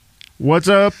What's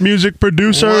up, music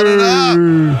producer? What it up?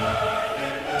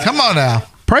 Come on now.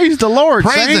 Praise the Lord,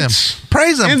 Praise saints. him.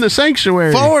 Praise him. In the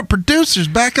sanctuary. Forward producers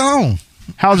back on.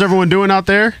 How's everyone doing out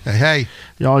there? Hey.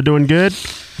 Y'all are doing good?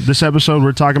 This episode,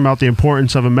 we're talking about the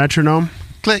importance of a metronome.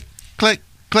 Click, click,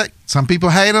 click. Some people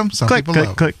hate them. Some Click, people click,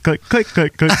 love click, click, click,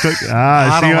 click, click, click.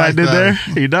 Ah, I see don't what I like did that.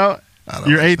 there? You know?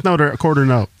 Your eighth note or quarter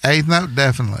note? Eighth note,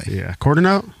 definitely. Yeah, quarter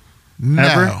note? No.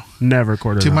 Ever? Never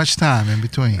quarter note. Too much time in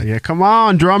between. Yeah, come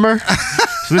on, drummer.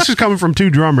 So this is coming from two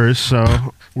drummers, so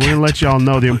we're going to let y'all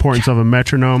know the importance of a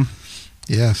metronome.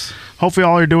 Yes. Hopefully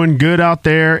all are doing good out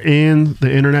there in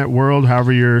the internet world,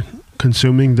 however you're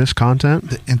consuming this content.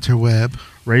 The interweb.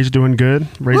 Ray's doing good.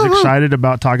 Ray's Woo-hoo. excited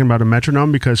about talking about a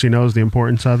metronome because he knows the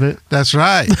importance of it. That's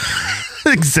right.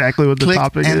 Exactly what the Click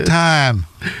topic and is. time.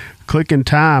 Click in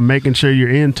time, making sure you're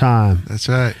in time. That's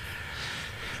right.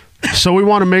 So we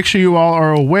want to make sure you all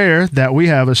are aware that we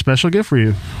have a special gift for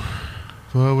you.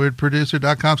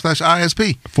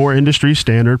 Forwardproducer.com/ISP. For industry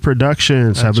standard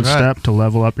productions. That's Seventh right. step to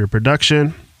level up your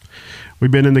production.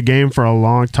 We've been in the game for a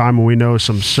long time and we know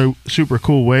some super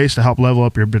cool ways to help level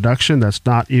up your production. That's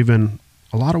not even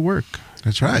a lot of work.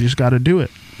 That's right. You just got to do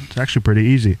it. It's actually pretty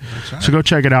easy. That's right. So go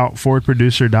check it out,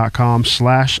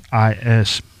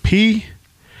 forwardproducer.com/ISP.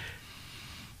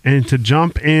 And to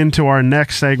jump into our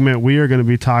next segment, we are going to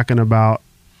be talking about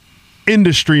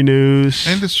industry news.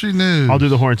 Industry news. I'll do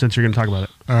the horn since you're going to talk about it.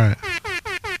 All right.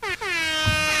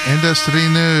 Industry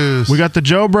news. We got the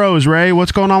Joe Bros, Ray.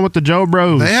 What's going on with the Joe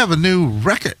Bros? They have a new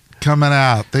record coming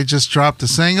out. They just dropped a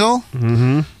single.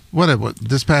 Mm-hmm. What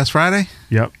this past Friday?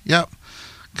 Yep. Yep.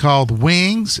 Called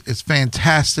Wings. It's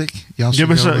fantastic. Y'all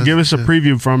Give us a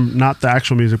preview from not the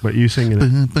actual music, but you singing it.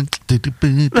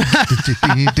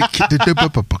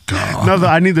 No,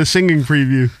 I need the singing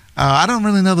preview. I don't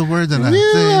really know the words in that.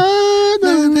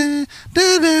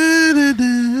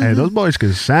 Hey, those boys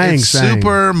can sing. It's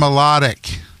super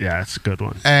melodic Yeah, it's a good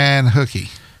one. and hooky.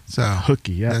 So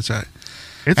Hooky, yeah. that's right.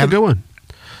 It's a and- good one.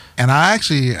 And I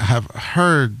actually have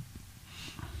heard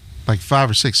like 5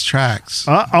 or 6 tracks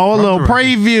A little the record.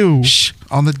 preview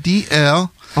on the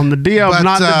DL. on the DL, But,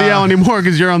 not the DL anymore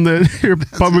because you're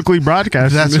publicly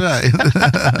broadcasting. That's it. right.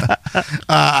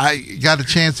 I got a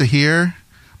chance to hear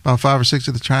about 5 or 6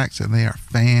 of the tracks, and they are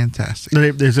fantastic.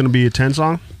 There's going to be a 10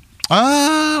 song.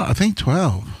 I think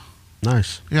 12.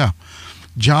 Nice. Yeah.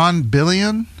 John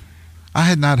Billion, I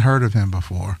had not heard of him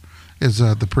before, is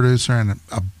the producer and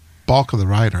a bulk of the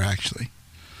writer, actually.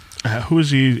 Who is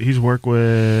he? He's worked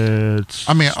with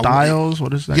Styles.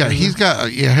 What is that? Yeah, guy's he's name? got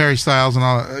Harry Styles and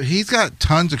all that. He's got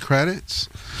tons of credits.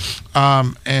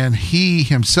 And he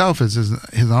himself is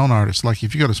his own artist. Like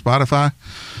if you go to Spotify,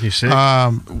 He's sick.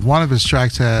 one of his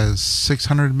tracks has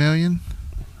 600 million.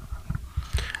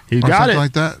 He Or got something it.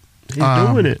 like that. He's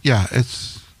doing it. Yeah,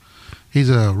 he's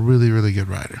a really, really good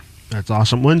writer. That's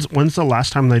awesome. When's the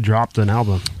last time they dropped an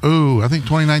album? Ooh, I think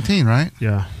 2019, right?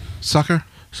 Yeah, Sucker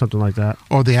something like that.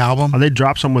 or the album. Oh, they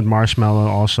dropped some with Marshmello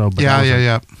also. But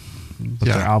Yeah. But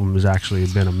their album has actually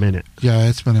been a minute. Yeah,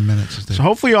 it's been a minute since they. So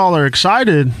hopefully y'all are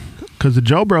excited because the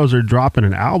Joe Bros are dropping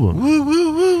an album. Woo,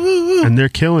 woo, woo, woo, woo. And they're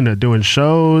killing it, doing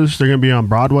shows. They're going to be on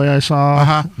Broadway, I saw.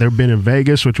 Uh-huh. They've been in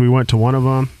Vegas, which we went to one of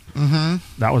them. Mm-hmm.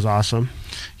 That was awesome.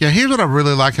 Yeah, here's what I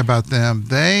really like about them.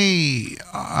 They,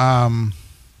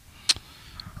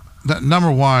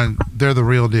 number one, they're the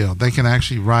real deal. They can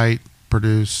actually write,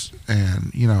 produce,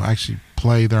 and actually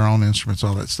play their own instruments,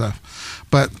 all that stuff.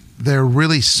 But they're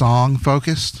really song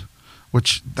focused,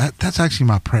 which that's actually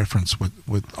my preference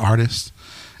with artists.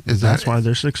 That's why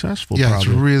they're successful. Yeah, probably.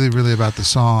 it's really, really about the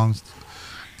songs.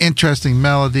 Interesting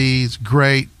melodies,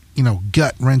 great,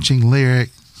 gut wrenching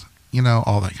lyrics,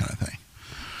 all that kind of thing.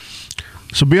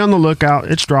 So be on the lookout.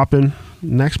 It's dropping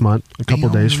next month, a couple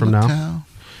days from now.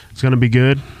 It's going to be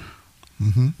good.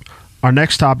 Mm-hmm. Our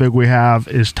next topic we have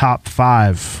is top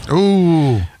 5.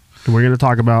 Ooh, And we're going to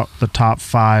talk about the top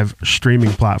 5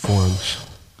 streaming platforms.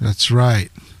 that's right.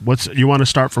 You want to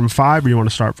start from 5 or you want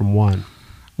to start from 1?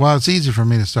 Well, it's easy for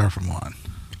me to start from 1.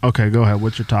 Okay, go ahead.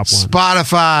 What's your top 1?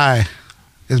 Spotify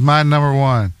is my number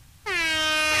 1.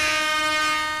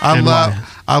 And why?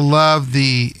 I love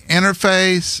the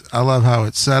interface. I love how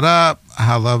it's set up.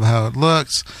 I love how it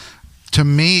looks. To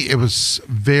me, it was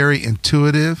very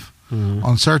intuitive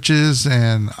on searches,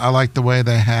 and I like the way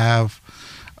they have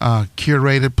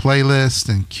curated playlists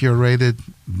and curated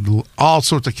all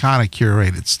sorts of kind of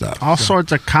curated stuff.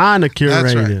 Sorts of kind of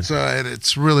curated. That's right. So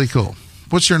it's really cool.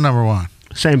 What's your number 1?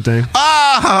 Same thing.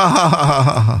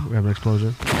 Ah! We have an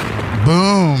explosion.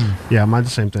 Boom. Yeah, mine's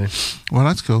the same thing. Well,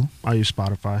 that's cool. I use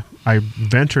Spotify. I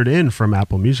ventured in from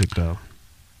Apple Music, though.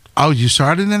 Oh, you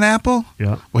started in Apple?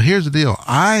 Yeah. Well, here's the deal.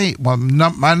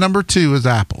 My number 2 is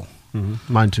Apple.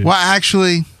 Mine too. Well,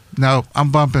 actually, no,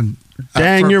 I'm bumping.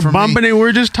 Dang, you're bumping it.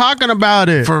 We're just talking about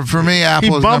it. For me,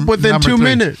 Apple is bumped within number 2 3.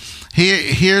 minutes.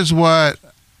 Here's what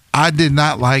I did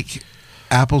not like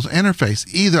Apple's interface.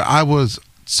 Either I was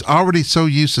already so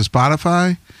used to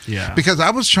Spotify. Yeah. Because I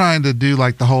was trying to do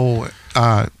like the whole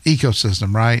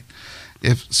ecosystem, right?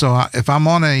 If I'm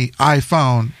on a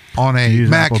iPhone, on a Use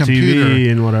Mac Apple computer,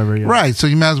 TV and whatever. Yeah. right? So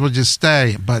you might as well just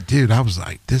stay. But dude, I was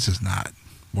like, this is not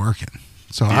working.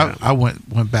 So Yeah. I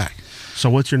went back. So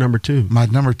what's your number 2? My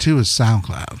number 2 is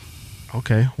SoundCloud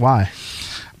Okay. Why?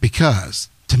 because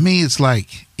to me it's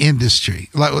like industry,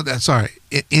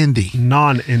 indie.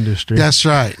 Non-industry. That's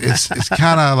right. It's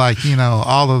kind of like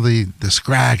all of the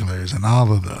scragglers and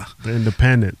all of the The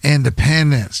independent.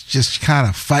 independents just kind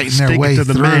of fighting their Stick it way to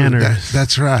the through. manners.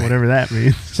 That's right. Whatever that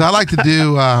means. So I like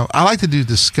to do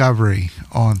discovery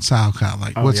on SoundCloud,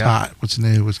 like what's hot, what's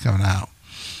new, what's coming out.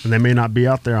 And they may not be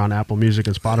out there on Apple Music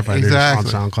and Spotify. Exactly. They're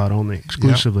just on SoundCloud only,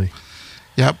 exclusively.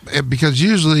 Yep, because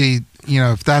usually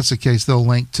if that's the case, they'll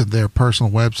link to their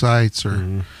personal websites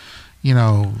or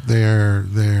their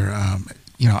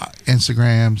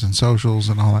Instagrams and socials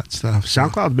and all that stuff. So-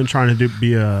 SoundCloud's been trying to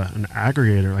be an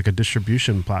aggregator, like a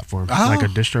distribution platform, like a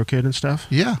DistroKid and stuff.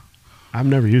 Yeah, I've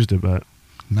never used it, but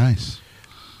nice.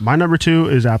 my number 2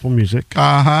 is Apple Music.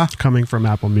 Coming from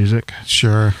Apple Music.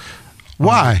 Sure.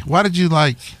 Why? Why did you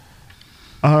like?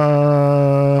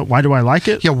 Why do I like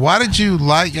it? Yeah, why did you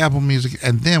like Apple Music,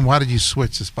 and then why did you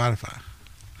switch to Spotify?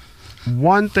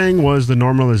 One thing was the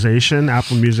normalization.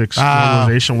 Apple Music's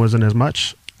normalization wasn't as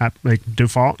much like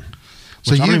default.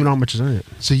 So I don't you- even know how much is in it.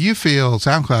 So you feel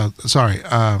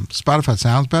Spotify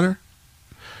sounds better?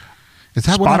 Is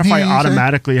that what I'm Spotify hearing you say?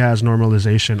 automatically has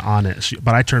normalization on it,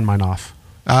 but I turned mine off.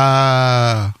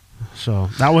 So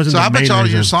that wasn't So the I bet main you all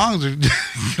your reason. songs are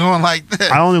going like this.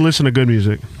 I only listen to good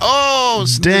music. Oh,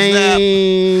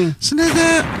 Dang.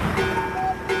 snap.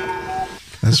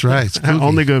 That's right. It's kooky.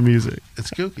 Only good music. It's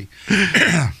kooky.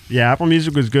 Yeah, Apple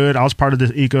Music was good. I was part of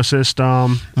this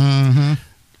ecosystem. Mm-hmm.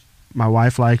 My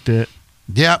wife liked it.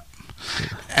 Yep.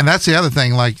 And that's the other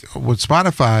thing. Like with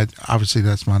Spotify, obviously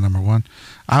that's my number 1.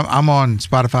 I'm on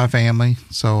Spotify Family,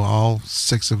 so all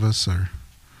 6 of us are.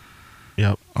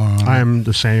 Yep. I am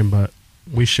the same, but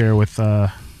we share with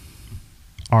our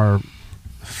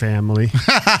family.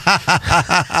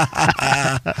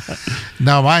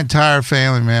 No, my entire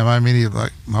family, man. My immediate,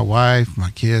 like my wife,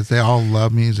 my kids, they all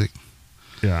love music.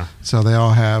 Yeah. So they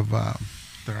all have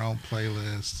their own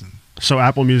playlists. And So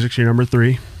Apple Music's your number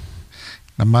 3.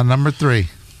 my number 3.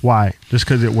 Why? Just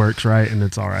because it works, right? And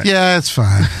it's all right. Yeah, it's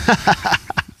fine.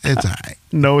 It's all right.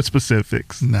 No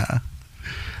specifics. Nah.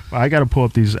 I got to pull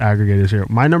up these aggregators here.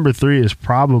 My number 3 is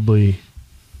probably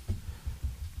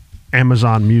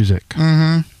Amazon Music.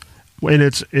 Mm-hmm. And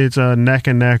it's a neck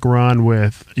and neck run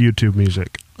with YouTube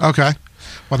Music. Okay.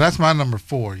 Well, that's my number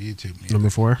 4, YouTube music.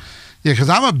 Number 4. Yeah, because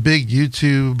I'm a big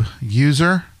YouTube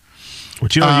user.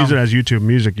 But you don't use it as YouTube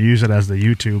Music. You use it as the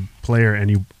YouTube player, and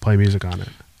you play music on it.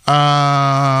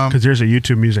 Because there's a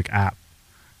YouTube Music app.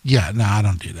 Yeah, no, I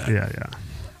don't do that. Yeah.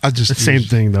 I just It's the same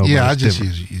thing, though. Yeah, but I it's just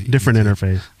different. use Different YouTube.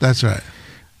 interface. That's right.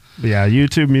 But yeah,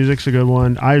 YouTube Music's a good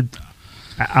one.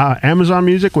 Amazon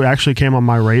Music actually came on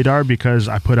my radar because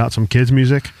I put out some kids'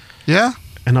 music. Yeah.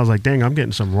 And I was like, dang, I'm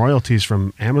getting some royalties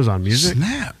from Amazon Music.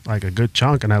 Snap. Like a good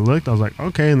chunk. And I looked, I was like,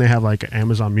 okay. And they have like an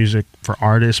Amazon Music for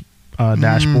artists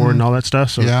dashboard and all that stuff.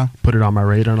 So Yeah. put it on my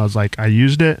radar. And I was like, I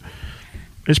used it.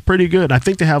 It's pretty good. I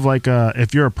think they have like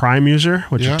if you're a Prime user,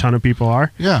 which Yeah. a ton of people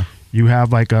are, Yeah. you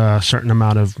have like a certain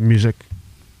amount of music,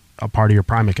 a part of your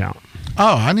Prime account.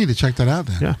 Oh, I need to check that out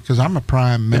then. Yeah. Because I'm a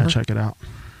Prime member. Yeah, check it out.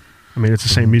 I mean, it's the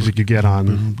same music you get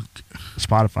on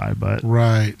Spotify, but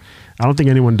Right. I don't think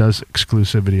anyone does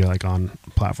exclusivity like on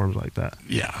platforms like that.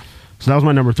 Yeah. So that was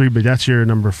my number 3, but that's your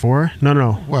number 4?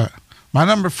 No. What? My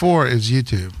number 4 is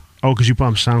YouTube. Oh, because you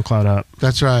bumped SoundCloud up.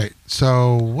 That's right.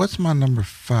 So what's my number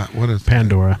 5? What is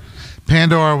Pandora.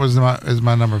 Pandora is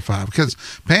my number 5 because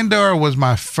Pandora was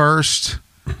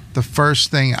the first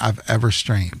thing I've ever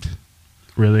streamed.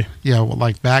 Really? Yeah, well,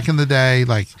 like back in the day,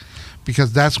 like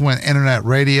because that's when internet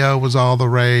radio was all the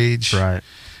rage, Right.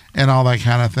 and all that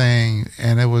kind of thing,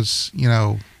 and it was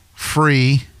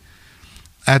free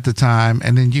at the time,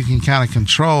 and then you can kind of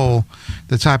control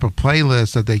the type of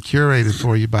playlist that they curated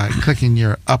for you by clicking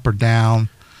your up or down,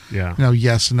 Yeah.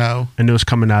 yes, no. And it was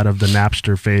coming out of the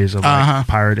Napster phase of like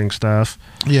pirating stuff.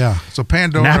 Yeah, so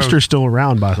Pandora. Napster's still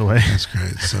around, by the way. That's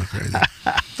crazy, so crazy.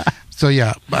 So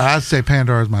yeah, but I'd say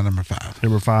Pandora is my number 5.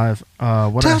 Number 5.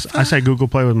 What Top else? I say Google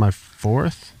Play was my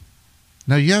 4th.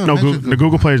 No, you haven't No, mentioned the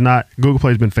Google Play is not. Google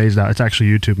Play's been phased out. It's actually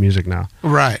YouTube Music now.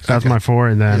 Right. So that's okay. my 4,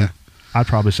 and then Yeah. I'd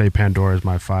probably say Pandora is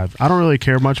my 5. I don't really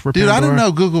care much for Dude, Pandora. I didn't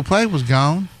know Google Play was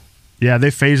gone. Yeah,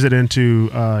 they phased it into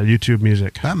YouTube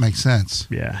Music. That makes sense.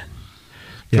 Yeah.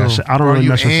 Cool. Yeah, so I don't Or really you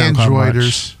mess with SoundCloud much.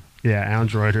 Androiders. Yeah,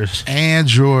 Androiders.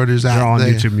 Androiders They're out all on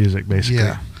there. YouTube Music, basically.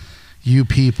 Yeah. You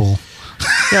people.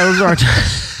 Yeah, those are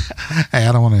Hey,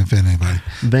 I don't want to offend anybody.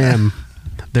 them.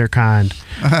 They're kind.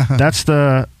 That's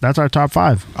our top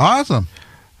 5. Awesome.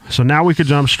 So now we could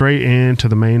jump straight into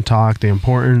the main talk, the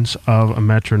importance of a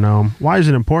metronome. Why is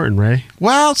it important, Ray?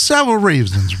 Well, several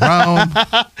reasons. Rome.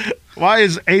 Why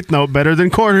is eighth note better than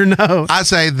quarter note? I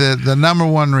say the number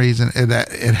one reason is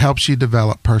that it helps you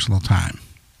develop personal time.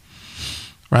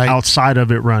 Right? Outside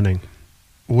of it running.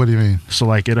 What do you mean? So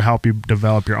like it'll help you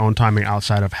develop your own timing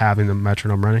outside of having the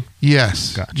metronome running?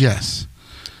 Yes. Gotcha. Yes.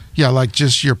 Yeah, like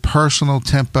just your personal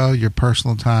tempo, your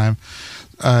personal time.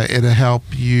 It'll help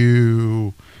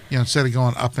you, instead of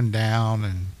going up and down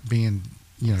and being,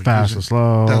 Fast and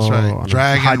slow. That's right. On a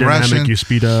Dragging, high dynamic, rushing. you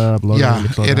speed up, low Yeah,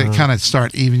 dynamic, slow it'll down. kind of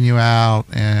start even you out,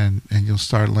 and you'll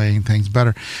start laying things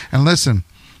better. And listen,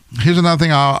 here's another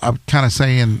thing I'll kind of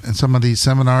say in some of these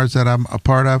seminars that I'm a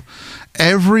part of.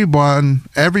 Every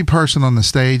person on the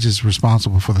stage is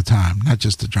responsible for the time, not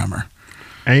just the drummer.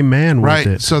 Amen with Right.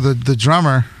 it. So the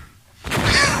drummer.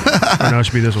 Or no, it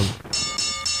should be this one.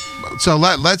 So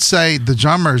let's say the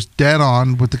drummer's dead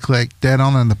on with the click, dead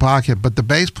on in the pocket, but the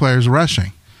bass player's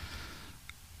rushing.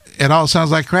 It all sounds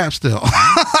like crap still,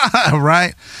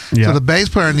 right? Yeah. So the bass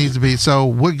player needs to be. So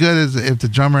what good is it if the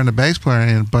drummer and the bass player are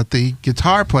in, but the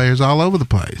guitar player's all over the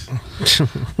place?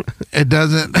 It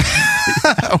doesn't,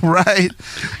 right?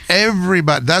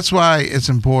 Everybody. That's why it's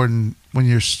important when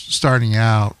you're starting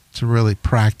out to really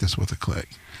practice with a click.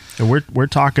 And we're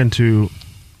talking to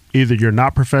either you're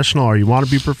not professional or you want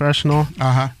to be professional.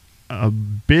 A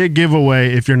big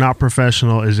giveaway if you're not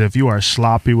professional is if you are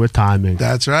sloppy with timing.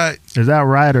 That's right. Is that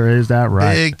right or is that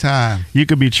right? Big time. You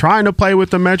could be trying to play with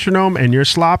the metronome and you're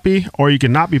sloppy, or you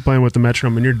could not be playing with the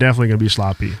metronome and you're definitely going to be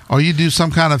sloppy. Or you do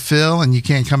some kind of fill and you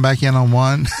can't come back in on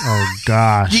one. Oh,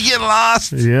 gosh. You get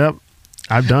lost. Yep.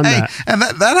 I've done Hey, that. and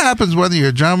that happens whether you're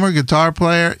a drummer, guitar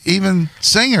player, even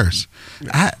singers.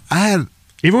 I had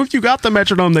Even if you got the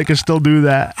metronome, they can still do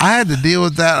that. I had to deal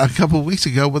with that a couple of weeks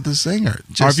ago with a singer.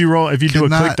 Or if you do a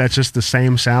cannot- click that's just the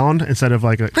same sound instead of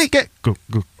like a Click it. go,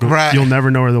 go, go, Right. you'll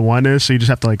never know where the one is. So you just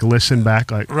have to like listen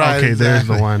back like, Right, okay, there's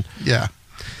exactly. the one. Yeah.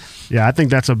 Yeah, I think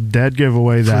that's a dead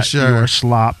giveaway that sure. you are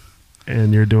slop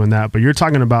and you're doing that. But you're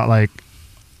talking about like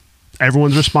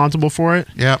everyone's responsible for it.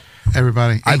 Yep.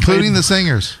 Everybody, I including played- the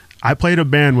singers. I played a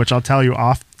band, which I'll tell you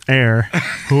off air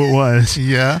who it was,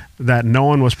 Yeah. that no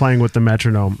one was playing with the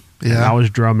metronome. And Yeah. I was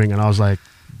drumming and I was like,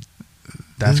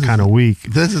 that's This is- kind of weak.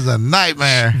 This is a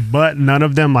nightmare. But none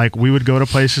of them, like, we would go to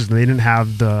places and they didn't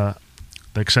have the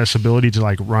accessibility to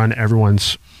like run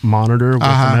everyone's monitor with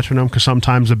Uh-huh. the metronome, because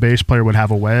sometimes the bass player would have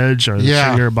a wedge or the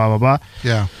Yeah. singer, blah blah blah.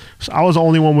 Yeah. So I was the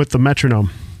only one with the metronome.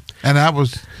 And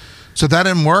so that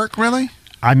didn't work really?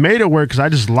 I made it work because I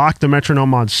just locked the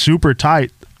metronome on super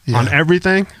tight on Yeah.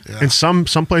 everything. Yeah. And some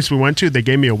place we went to, they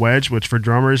gave me a wedge, which for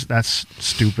drummers that's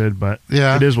stupid, but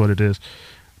Yeah. it is what it is.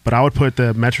 But I would put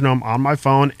the metronome on my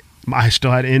phone. I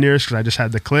still had in-ears because I just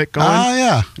had the click going. Oh,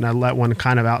 yeah. And I let one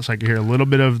kind of out so I could hear a little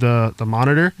bit of the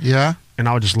monitor, Yeah. and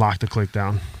I would just lock the click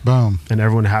down. Boom. And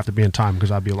everyone would have to be in time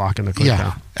because I'd be locking the click Yeah.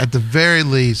 down. At the very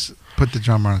least, put the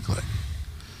drummer on a click.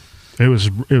 It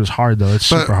was hard though. It's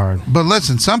super hard. But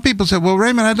listen, some people say, "Well,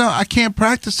 Raymond, I can't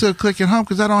practice to a click at home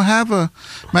because I don't have a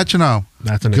metronome."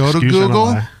 That's an Go to excuse and a Google.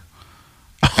 lie.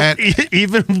 And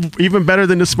even better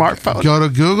than the smartphone. go to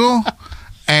Google,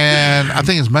 and I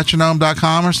think it's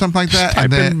metronome.com or something like that, Type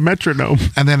and in then metronome.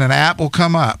 an app will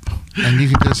come up, and you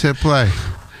can just hit play.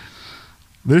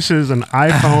 This is an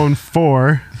iPhone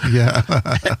 4, Yeah,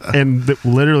 and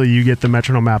literally you get the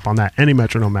metronome app on that. Any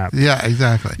metronome app. yeah,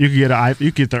 exactly. You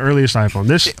could get the earliest iPhone.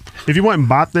 This, if you went and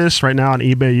bought this right now on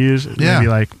eBay used, it'd Yeah. be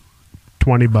like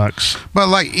 $20. But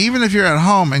like, even if you're at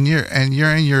home and you're in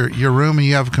your room and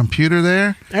you have a computer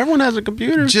there, Everyone has a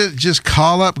computer. just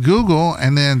call up Google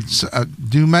and then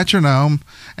do metronome,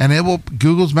 and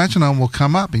Google's metronome will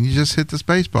come up, and you just hit the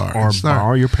space bar Or and start.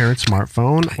 borrow your parent's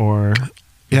smartphone or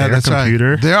Yeah, their that's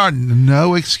computer. right. There are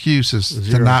no excuses to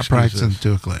Zero not excuses. practicing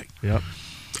to a click. Yep.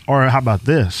 Or how about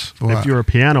this? What? If you're a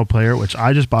piano player, which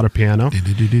I just bought a piano,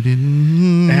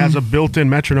 it has a built-in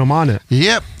metronome on it.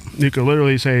 Yep. You could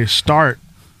literally say start.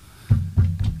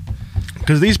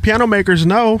 Because these piano makers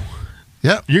know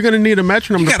Yep. you're going to need a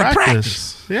metronome You to gotta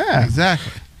practice. Yeah.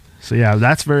 Exactly. So yeah,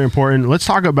 that's very important. Let's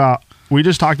talk about, we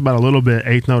just talked about a little bit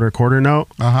eighth note or quarter note.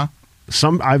 Uh huh.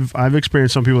 I've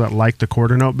experienced some people that like the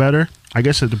quarter note better. I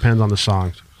guess it depends on the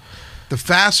song. The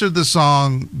faster the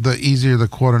song, the easier the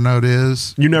quarter note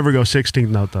is. You never go 16th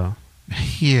note though.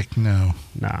 Heck no.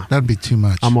 Nah. That'd be too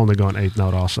much. I'm only going 8th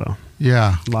note also.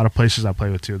 Yeah. A lot of places I play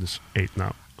with too, this 8th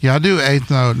note. Yeah, I do 8th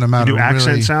note no matter You do accent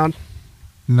really. sound?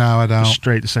 No, I don't. Just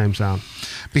straight the same sound.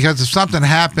 Because if something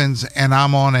happens and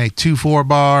I'm on a 2/4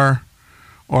 bar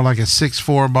or like a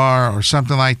 6/4 bar or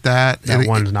something like that, That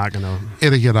one's not going to.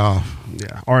 it'll get off.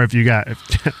 Yeah. Or if you got,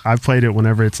 I've played it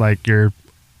whenever it's like you're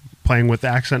playing with the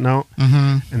accent note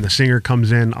and the singer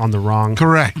comes in on the wrong.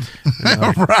 Correct.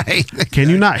 Like, Right. Can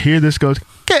you not hear this goes,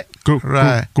 get, go,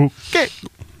 Right. go, get.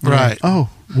 Right. Oh,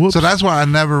 whoops. So that's why I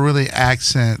never really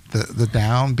accent the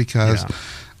down because,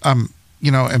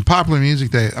 in popular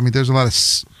music, there's a lot of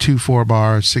 2/4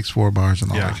 bars, 6/4 bars,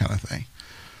 and all that kind of thing.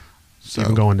 So you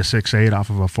can go into 6/8 off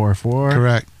of a 4/4.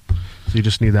 correct. So you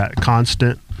just need that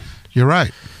constant. You're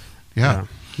right. Yeah.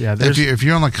 Yeah. If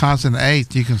you're on a constant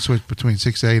 8th, you can switch between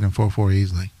 6/8 and 4/4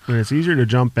 easily. And it's easier to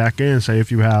jump back in. Say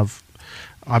if you have,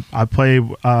 I play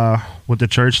with the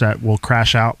church that will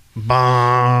crash out.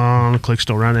 Bum, click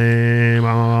still running.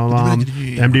 Bum, bum, bum.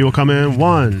 MD will come in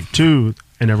 1, 2,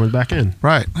 and everyone's back in.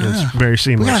 Right. It's very We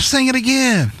seamless. gotta sing it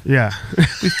again. Yeah.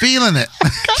 We feeling it.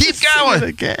 Keep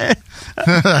going.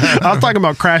 I'm talking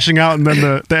about crashing out and then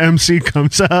the MC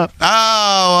comes up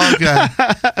Oh, okay.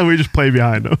 and we just play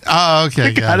behind him. Oh, okay.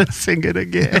 You Got gotta it. sing it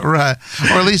again. Right.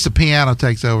 Or at least the piano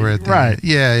takes over at the Right. end.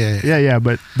 Yeah. Yeah,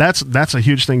 but that's a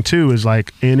huge thing too. Is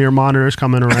like in-ear monitors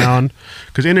coming around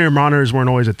because in-ear monitors weren't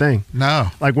always a thing.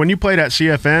 No. Like when you played at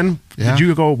CFN, Yeah. did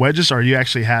you go wedges or you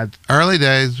actually had? Early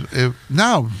days,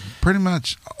 no, pretty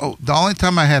much. Oh, the only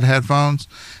time I had headphones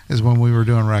is when we were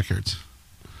doing records.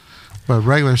 But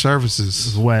regular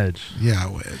services, Wedge. yeah,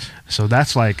 wedge. So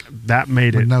that's like that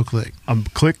made With it. no click. A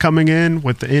click coming in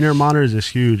with the in-ear monitors is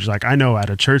huge. Like I know at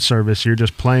a church service, you're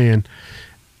just playing,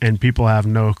 and people have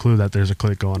no clue that there's a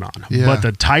click going on. Yeah. But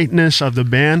the tightness of the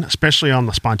band, especially on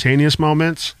the spontaneous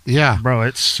moments, Yeah. bro,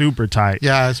 it's super tight.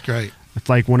 Yeah, it's great. It's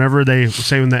like whenever they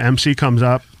say when the MC comes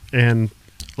up and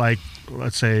like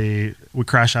let's say we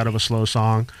crash out of a slow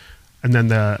song, and then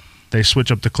they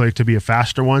switch up the click to be a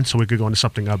faster one, so we could go into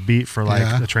something upbeat for like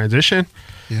Yeah. the transition.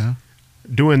 Yeah.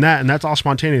 Doing that, and that's all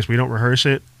spontaneous. We don't rehearse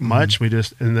it much. We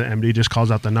just and the MD just calls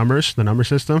out the number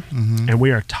system, and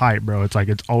we are tight, bro. It's like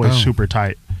it's always Oh. super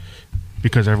tight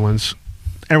because everyone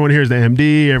hears the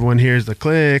MD, everyone hears the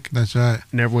click, That's right.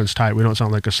 and everyone's tight. We don't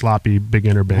sound like a sloppy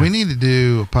beginner band. We need to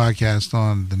do a podcast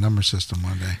on the number system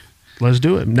one day. Let's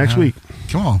do it next week.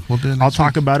 Come on, we'll do it next I'll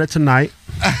talk week. about it tonight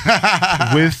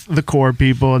with the core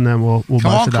people, and then we'll Come bust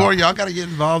on, it core. out. Y'all got to get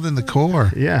involved in the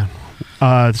core. Yeah.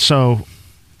 So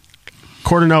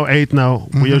quarter note, 8th note.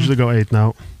 We usually go 8th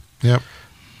note. Yep.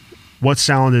 What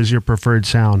sound is your preferred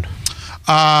sound?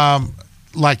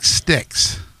 Like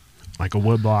sticks. Like a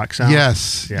woodblock sound?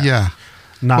 Yes. Yeah. Yeah.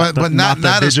 Not But not the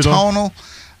as digital. tonal.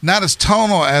 Not as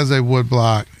tonal as a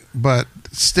woodblock, but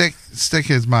stick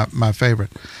is my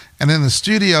favorite. And in the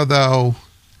studio though,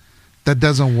 that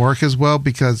doesn't work as well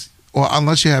because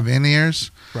unless you have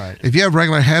in-ears. Right. If you have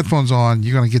regular headphones on,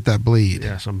 you're going to get that bleed.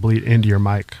 Yeah, some bleed into your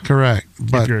mic. Correct.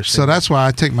 But you're a so singer. that's why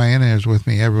I take my in-ears with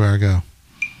me everywhere I go.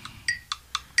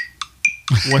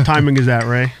 What timing is that,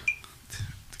 Ray?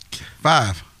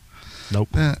 5. Nope.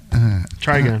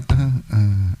 Try again.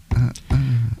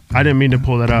 I didn't mean to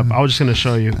pull that up. I was just going to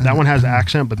show you. That one has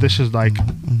accent, but this is like,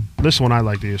 this one I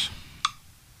like to use.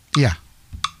 Yeah.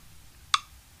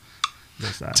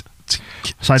 That's that.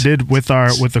 So I did with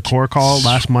the core call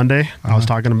last Monday. I was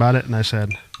talking about it, and I said,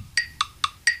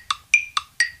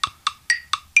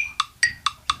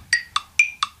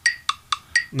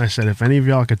 if any of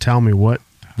y'all could tell me what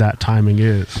that timing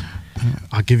is,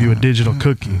 I'll give you a digital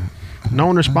cookie. No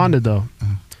one responded though.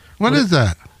 What is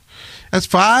that? That's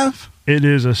 5? It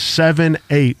is a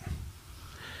 7/8.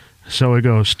 So it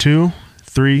goes 2,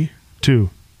 3, 2.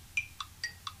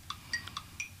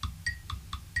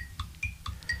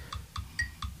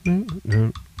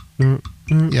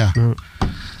 Yeah.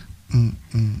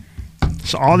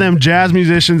 So all them jazz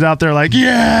musicians out there like,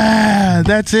 yeah,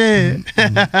 that's it.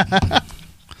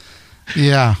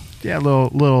 Yeah. Yeah,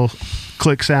 little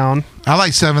click sound. I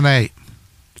like 7/8.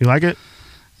 You like it?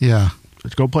 Yeah.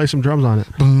 Let's go play some drums on it.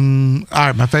 Boom. All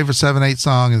right, my favorite 7/8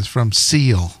 song is from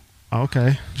Seal,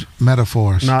 Okay.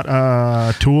 Metaphors. Not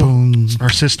Tool Boom. or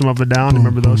System of a Down.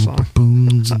 Remember those songs?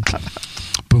 Boom.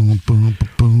 Boom, boom,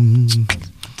 boom.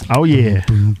 Oh yeah.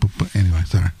 Boom, boom, boom. Anyway,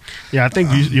 sorry. Yeah, I think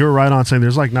you were right on saying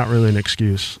there's like not really an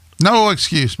excuse. No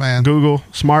excuse, man. Google,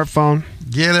 smartphone,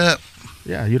 Get up.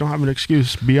 Yeah, you don't have an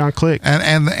excuse. Be on Click.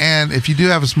 And if you do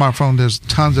have a smartphone, there's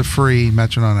tons of free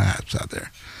metronome apps out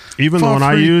there. Even the one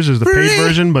I use is the paid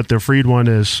version, but their free one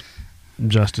is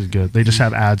just as good. They just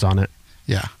have ads on it.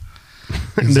 Yeah.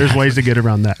 And there's ways to get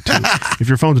around that too. If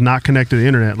your phone's not connected to the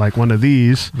internet, like one of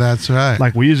these, that's right.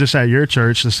 Like we use this at your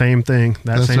church, the same thing,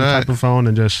 That's same right. type of phone,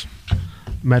 and just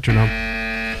metronome.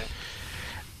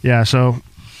 Yeah, so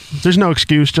there's no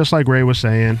excuse, just like Ray was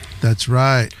saying. That's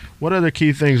right. What other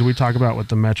key things we talk about with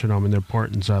the metronome and the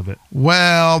importance of it?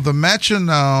 Well, the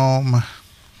metronome,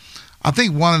 I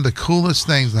think one of the coolest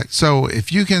things, like, so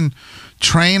if you can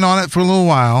train on it for a little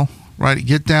while, right,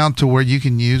 get down to where you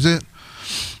can use it,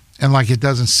 and like it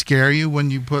doesn't scare you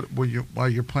when you while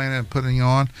you're playing it and putting it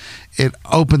on, it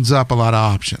opens up a lot of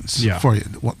options for you.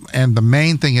 And the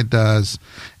main thing it does,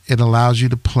 it allows you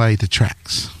to play the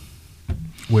tracks.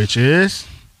 Which is?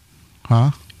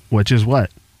 Huh? Which is what?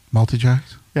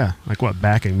 Multi-tracks? Yeah, like what?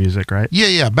 Backing music, right?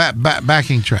 Yeah,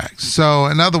 backing tracks. So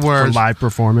in other words, for live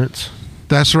performance.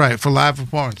 That's right, for live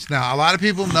performance. Now, a lot of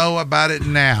people know about it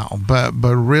now, but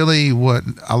really what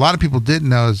a lot of people didn't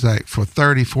know is that for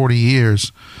 30, 40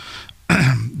 years,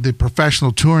 the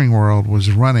professional touring world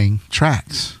was running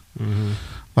tracks. Mm-hmm.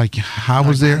 Like, how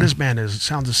was there? This band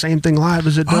sounds the same thing live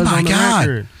as it does on the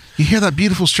record. You hear that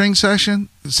beautiful string section?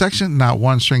 Not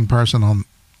one string person on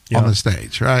the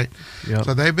stage, right? Yep.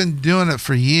 So they've been doing it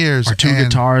for years. Or two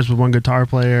guitars with one guitar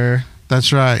player.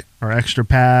 That's right. Or extra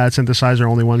pad, synthesizer,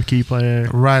 only one key player.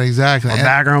 Right, exactly. Or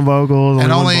background vocals.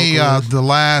 And only the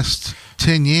last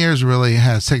 10 years really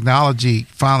has technology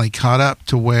finally caught up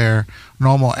to where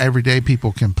normal everyday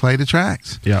people can play the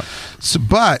tracks. Yeah. So,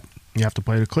 but you have to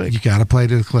play the click. You got to play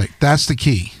to the click. That's the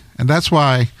key. And that's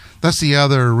the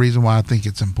other reason why I think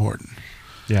it's important.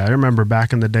 Yeah, I remember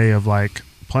back in the day of like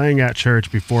playing at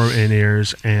church before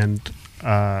in-ears and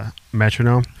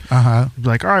metronome.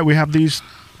 Like, all right, we have these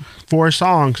 4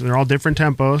 songs and they're all different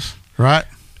tempos. Right.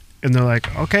 And they're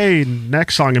like, okay,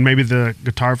 next song. And maybe the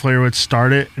guitar player would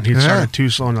start it and he'd start it too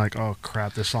slow and like, oh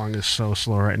crap, this song is so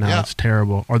slow right now. It's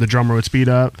terrible. Or the drummer would speed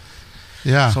up.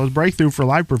 Yeah. So it's breakthrough for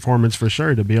live performance for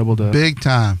sure to be able to big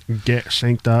time get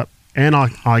synced up. And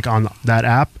like on that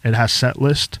app, it has set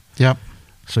list. Yep.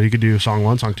 So you could do song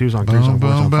 1, song 2, song 3, song 4,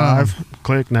 song 5.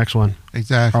 Click, next one.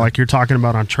 Exactly. Or like you're talking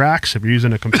about on tracks, if you're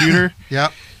using a computer.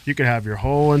 Yep. You could have your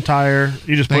whole entire.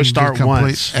 You just push start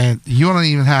once, and you don't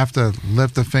even have to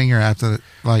lift a finger after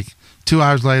like 2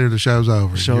 hours later. The show's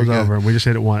over. Show's over, and we just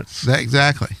hit it once.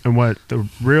 Exactly. And what the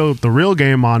real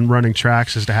game on running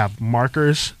tracks is to have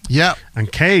markers. Yep. In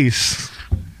case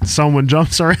someone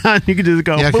jumps around, you can just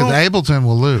go. Yeah, because Ableton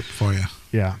will loop for you.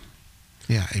 Yeah.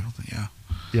 Yeah, Ableton. Yeah.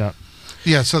 Yeah.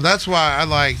 Yeah. So that's why I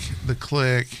like the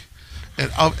click. And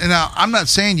now I'm not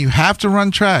saying you have to run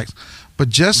tracks. But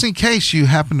just in case you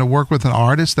happen to work with an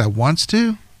artist that wants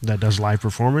to. That does live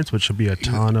performance, which should be a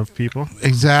ton of people.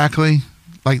 Exactly.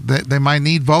 Like they might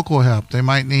need vocal help. They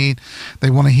want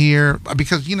to hear,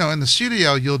 because, in the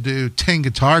studio, you'll do 10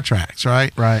 guitar tracks,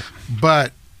 right? Right.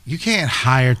 But you can't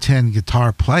hire 10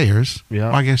 guitar players. Yeah.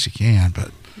 Well, I guess you can,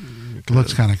 but it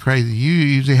looks kind of crazy. You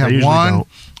usually have one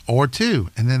or 2,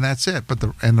 and then that's it. But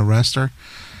the rest are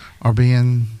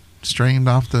being streamed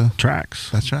off the tracks.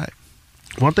 That's right.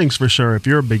 One thing's for sure, if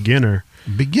you're a beginner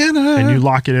and you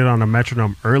lock it in on a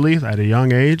metronome early at a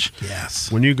young age,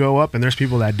 yes, when you go up and there's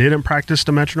people that didn't practice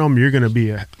the metronome, you're going to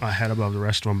be ahead above the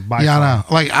rest of them by far. I know.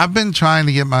 Like, I've been trying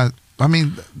to get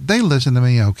they listen to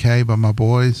me okay, but my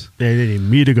boys, they didn't need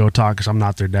me to go talk because I'm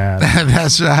not their dad.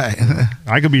 That's right.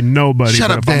 I could be nobody, Shut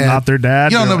but up, if I'm not their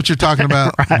dad, you don't know what you're talking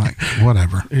about. Right. I'm like,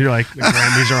 whatever. You're like, the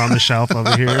Grammys are on the shelf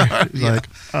over here. Like,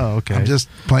 oh, okay. I'm just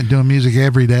doing music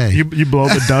every day. You blow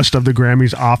the dust of the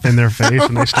Grammys off in their face,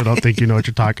 and they still don't think you know what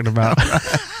you're talking about.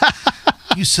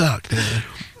 You suck, dude.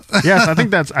 Yes, I think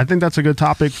that's a good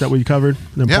topic that we covered.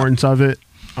 The importance of it.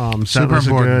 Set lists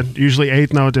are good. Usually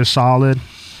 8th note is solid.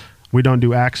 We don't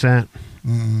do accent,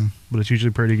 but it's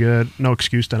usually pretty good. No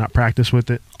excuse to not practice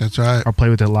with it. That's right. Or play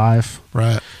with it live.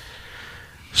 Right.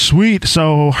 Sweet.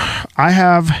 So I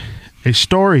have a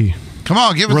story. Come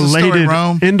on, give us a story,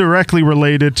 Rome. Indirectly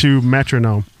related to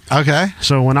metronome. Okay.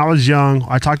 So when I was young,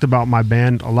 I talked about my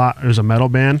band a lot. It was a metal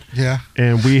band. Yeah.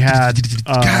 And we had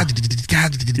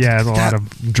a lot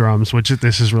of drums, which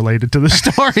this is related to the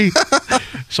story.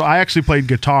 So I actually played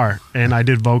guitar and I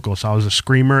did vocals. So I was a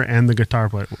screamer and the guitar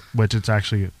player, which it's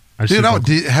actually.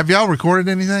 Have y'all recorded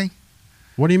anything?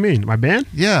 What do you mean? My band?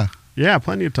 Yeah. Yeah,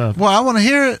 plenty of stuff. Well, I want to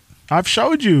hear it. I've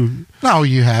showed you. No,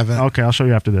 you haven't. Okay, I'll show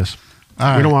you after this.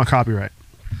 All we don't want copyright.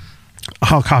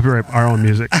 I'll copyright our own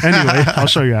music. Anyway, I'll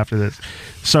show you after this.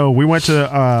 So we went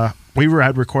to,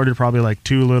 had recorded probably like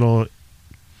 2 little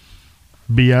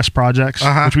BS projects,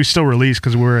 which we still release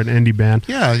because we're an indie band.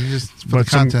 Yeah, you just for the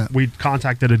content. We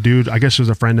contacted a dude, I guess it was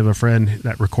a friend of a friend,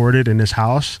 that recorded in his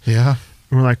house. Yeah.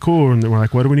 And we're like, cool. And we're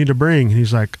like, what do we need to bring? And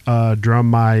he's like, drum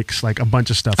mics, like a bunch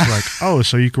of stuff. We're like, oh,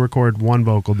 so you can record one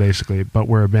vocal basically, but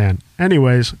we're a band.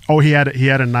 Anyways, he had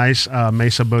a nice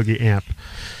Mesa Boogie amp.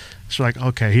 So we're like,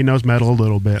 okay, he knows metal a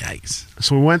little bit. Yikes.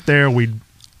 So we went there, we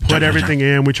put everything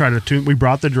in, we tried to tune, we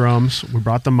brought the drums, we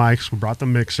brought the mics, we brought the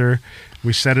mixer,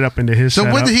 we set it up into his So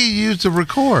setup. what did he use to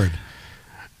record?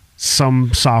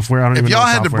 Some software. I don't even know. If y'all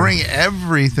had software. to bring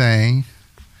everything,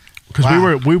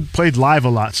 because we played live a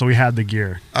lot, so we had the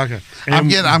gear. okay. And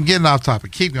I'm getting off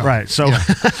topic. Keep going. Right. So, Yeah.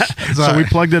 so we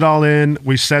plugged it all in.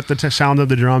 We set the sound of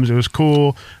the drums. It was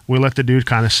cool. We let the dude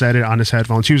kind of set it on his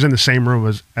headphones. He was in the same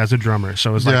room as a drummer,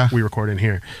 so it was like we record in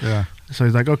here. Yeah. So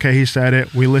he's like, okay, he said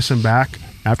it. We listened back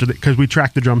after because we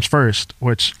tracked the drums first,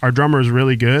 which our drummer is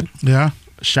really good. Yeah.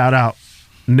 Shout out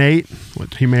Nate.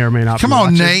 He may or may not. Come be on,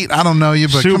 watching. Nate. I don't know you,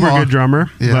 but super come on. good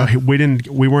drummer. Yeah. But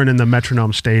we weren't in the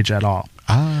metronome stage at all.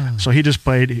 Ah. So he just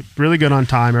played really good on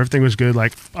time. Everything was good.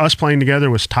 Like us playing together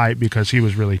was tight because he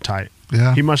was really tight.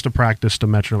 Yeah. He must have practiced the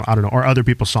metronome. I don't know, or other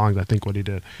people's songs. I think what he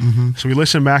did. Mm-hmm. So we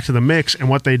listened back to the mix, and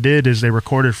what they did is they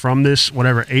recorded from this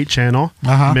whatever 8-channel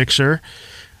mixer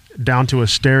down to a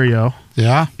stereo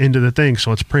Yeah. into the thing.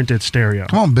 So it's printed stereo.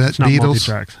 Come on, It's not Beatles.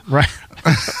 multi-tracks, right?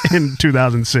 In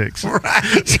 2006.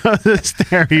 Right. So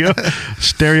the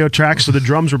stereo tracks. So the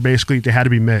drums were basically, they had to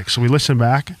be mixed. So we listened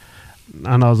back,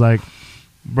 and I was like,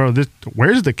 bro,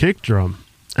 where's the kick drum?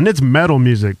 And it's metal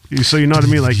music, so you know what I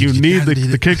mean. Like you need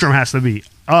the kick drum has to be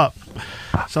up.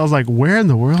 So I was like, where in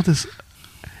the world is?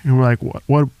 And we're like,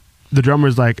 what? The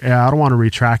drummer's like, yeah, I don't want to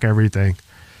retrack everything.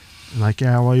 I'm like,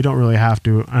 yeah, well, you don't really have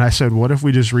to. And I said, what if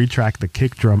we just retrack the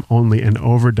kick drum only and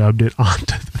overdubbed it onto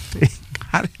the thing?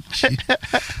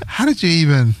 How did you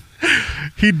even?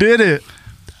 He did it.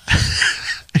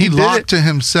 He did locked it. to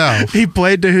himself. He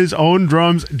played to his own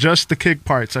drums, just the kick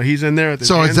part. So he's in there. With his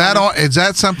So is hands that on all? Is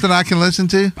that something I can listen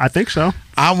to? I think so.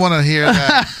 I want to hear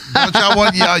that. Don't y'all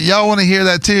want to hear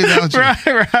that too? Don't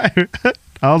you? Right.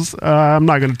 I'm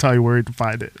not going to tell you where to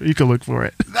find it. You can look for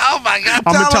it. Oh my God!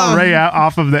 I'm going to tell him. Ray out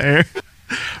off of the air.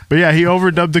 But yeah, he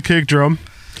overdubbed the kick drum,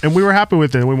 and we were happy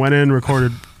with it. We went in,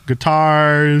 recorded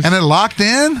guitars, And it locked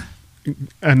in.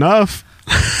 enough.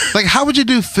 Like, how would you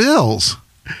do fills?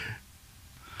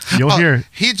 You'll hear.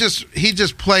 He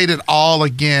just played it all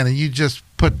again, and you just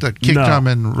put the kick drum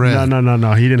in red.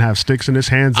 No. He didn't have sticks in his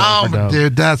hands. Oh,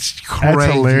 dude, that's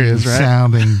crazy hilarious, right?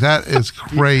 sounding. That is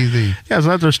crazy. Yeah, so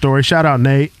that's our story. Shout out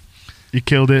Nate. You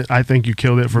killed it. I think you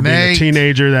killed it for being a Nate.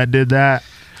 teenager that did that.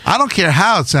 I don't care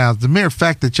how it sounds. The mere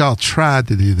fact that y'all tried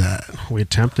to do that. We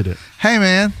attempted it. Hey,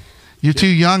 man, you're too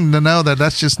young to know that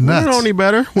that's just We nuts. don't know any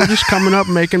better. We're just coming up,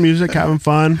 making music, having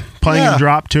fun, playing Yeah.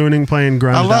 drop tuning, playing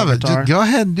grunge. I love it. guitar. Just go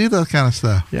ahead and do that kind of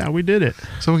stuff, Yeah, we did it.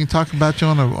 so we can talk about you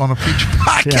on a future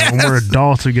podcast. Yeah, when we're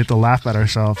adults, we get to laugh at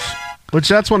ourselves. Which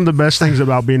that's one of the best things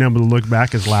about being able to look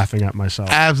back is laughing at myself.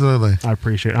 Absolutely. I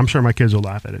appreciate it. I'm sure my kids will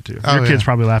laugh at it too. Oh, Your kids yeah.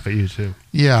 probably laugh at you too.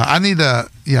 Yeah, I need to.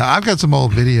 Yeah, I've got some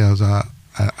old videos.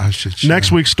 I should share.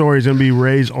 Next week's story is going to be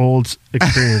Ray's old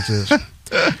experiences.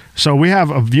 So we have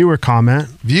a viewer comment.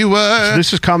 Viewer.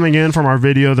 This is coming in from our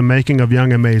video, The Making of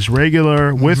Young and Maze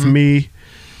Regular, with me,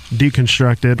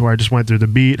 Deconstructed, where I just went through the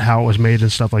beat, how it was made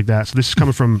and stuff like that. So this is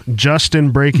coming from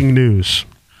Justin Breaking News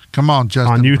Come on,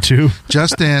 Justin. on YouTube.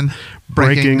 Justin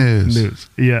breaking news.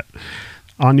 Yeah.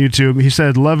 On YouTube. He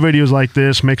said, love videos like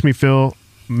this. Makes me feel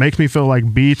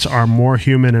like beats are more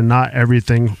human and not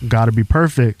everything got to be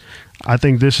perfect. I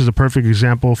think this is a perfect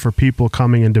example for people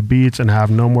coming into beats and have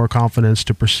no more confidence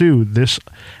to pursue this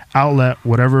outlet,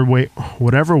 whatever way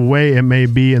it may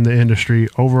be in the industry.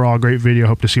 Overall, great video.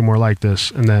 Hope to see more like this.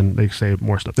 And then they say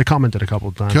more stuff. They commented a couple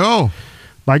of times. Cool.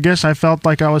 But I guess I felt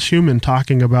like I was human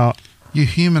talking about. You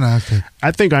humanized it.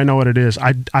 I think I know what it is.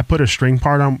 I put a string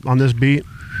part on this beat,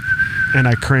 and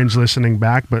I cringed listening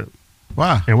back, but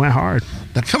Wow. it went hard.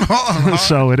 Now, come on.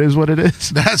 So it is what it is.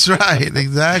 That's right.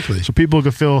 Exactly. So people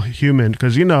could feel human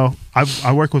because,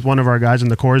 I worked with one of our guys in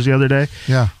the chorus the other day,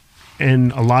 Yeah,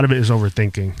 and a lot of it is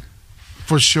overthinking,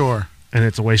 for sure. and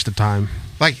it's a waste of time.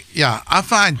 Like, yeah, I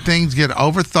find things get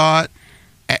overthought,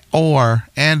 or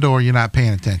you're not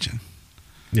paying attention.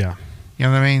 Yeah. You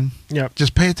know what I mean? Yep.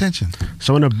 Just pay attention.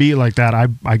 So in a beat like that,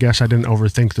 I guess I didn't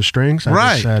overthink the strings. I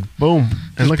Right. just said, boom.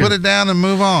 And Just look put at it down and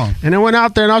move on. And it went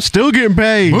out there, and I was still getting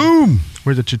paid. Boom.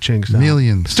 Where's the cha-ching sound?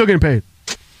 Millions. Still getting paid.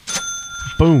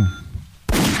 Boom.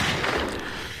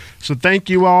 So thank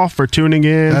you all for tuning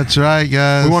in. That's right,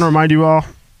 guys. We want to remind you all,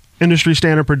 Industry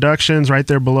Standard Productions, right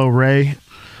there below Ray.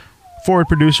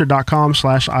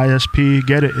 Forwardproducer.com/ISP.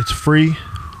 Get it. It's free.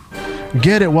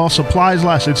 Get it while supplies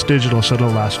last. It's digital, so it'll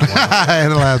last a while.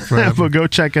 It'll last forever. But go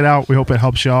check it out. We hope it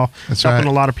helps y'all. That's Helping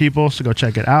right. a lot of people, so go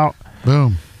check it out.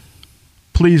 Boom.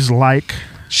 Please like,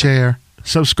 Share.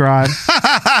 subscribe,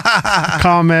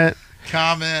 comment.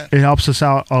 It helps us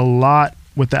out a lot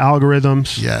with the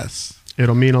algorithms. Yes.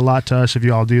 It'll mean a lot to us if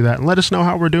you all do that. And let us know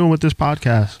how we're doing with this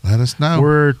podcast. Let us know.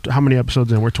 We're how many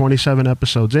episodes in? We're 27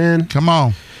 episodes in. Come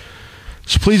on.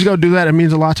 So please go do that. It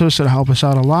means a lot to us. It'll help us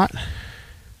out a lot.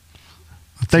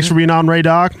 Thanks for being on, Ray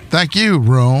Dog. Thank you,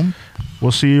 Rome.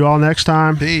 We'll see you all next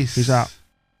time. Peace. Peace out.